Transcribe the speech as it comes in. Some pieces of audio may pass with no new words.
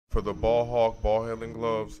For the Ball Hawk ball handling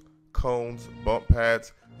gloves, cones, bump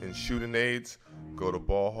pads, and shooting aids, go to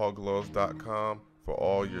ballhawkgloves.com for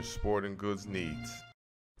all your sporting goods needs.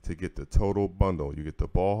 To get the total bundle, you get the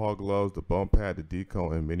Ball Hawk gloves, the bump pad, the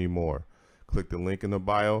decone, and many more. Click the link in the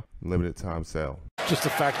bio, limited time sale. Just the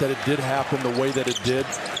fact that it did happen the way that it did,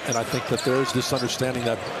 and I think that there's this understanding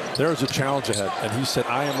that there's a challenge ahead. And he said,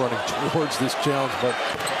 I am running towards this challenge, but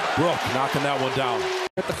Brook knocking that one down.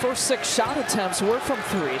 But the first 6 shot attempts were from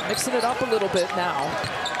 3, mixing it up a little bit now.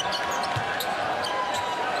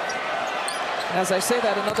 As I say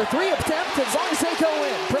that, another 3 attempt, as long as they go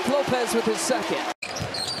in. Brook Lopez with his second.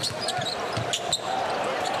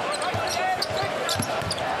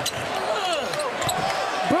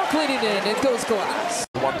 Brook leading in, it goes glass.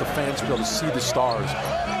 I want the fans to be able to see the stars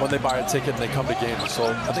when they buy a ticket and they come to games.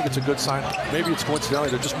 So I think it's a good sign. Maybe it's coincidentally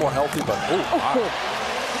they're just more healthy, but wow.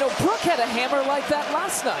 You know, Brook had a hammer like that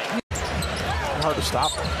last night. Hard to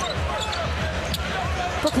stop him.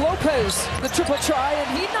 Brook Lopez, the triple try,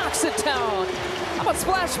 and he knocks it down. How about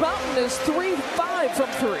Splash Mountain is 3-5 from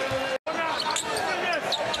 3.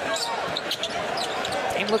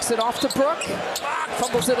 Dame looks it off to Brook.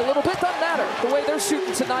 Fumbles it a little bit, doesn't matter. The way they're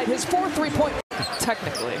shooting tonight, his 4 3-point.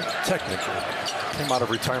 Technically. Came out of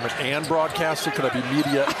retirement and broadcasted. Could I be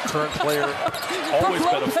media, current player? Always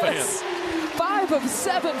been a fan. 5 of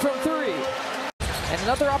 7 from 3. And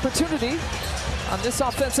another opportunity on this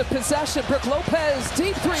offensive possession. Brook Lopez,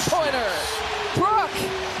 deep 3-pointer. Brook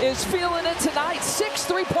is feeling it tonight. 6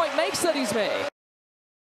 3-point makes that he's made.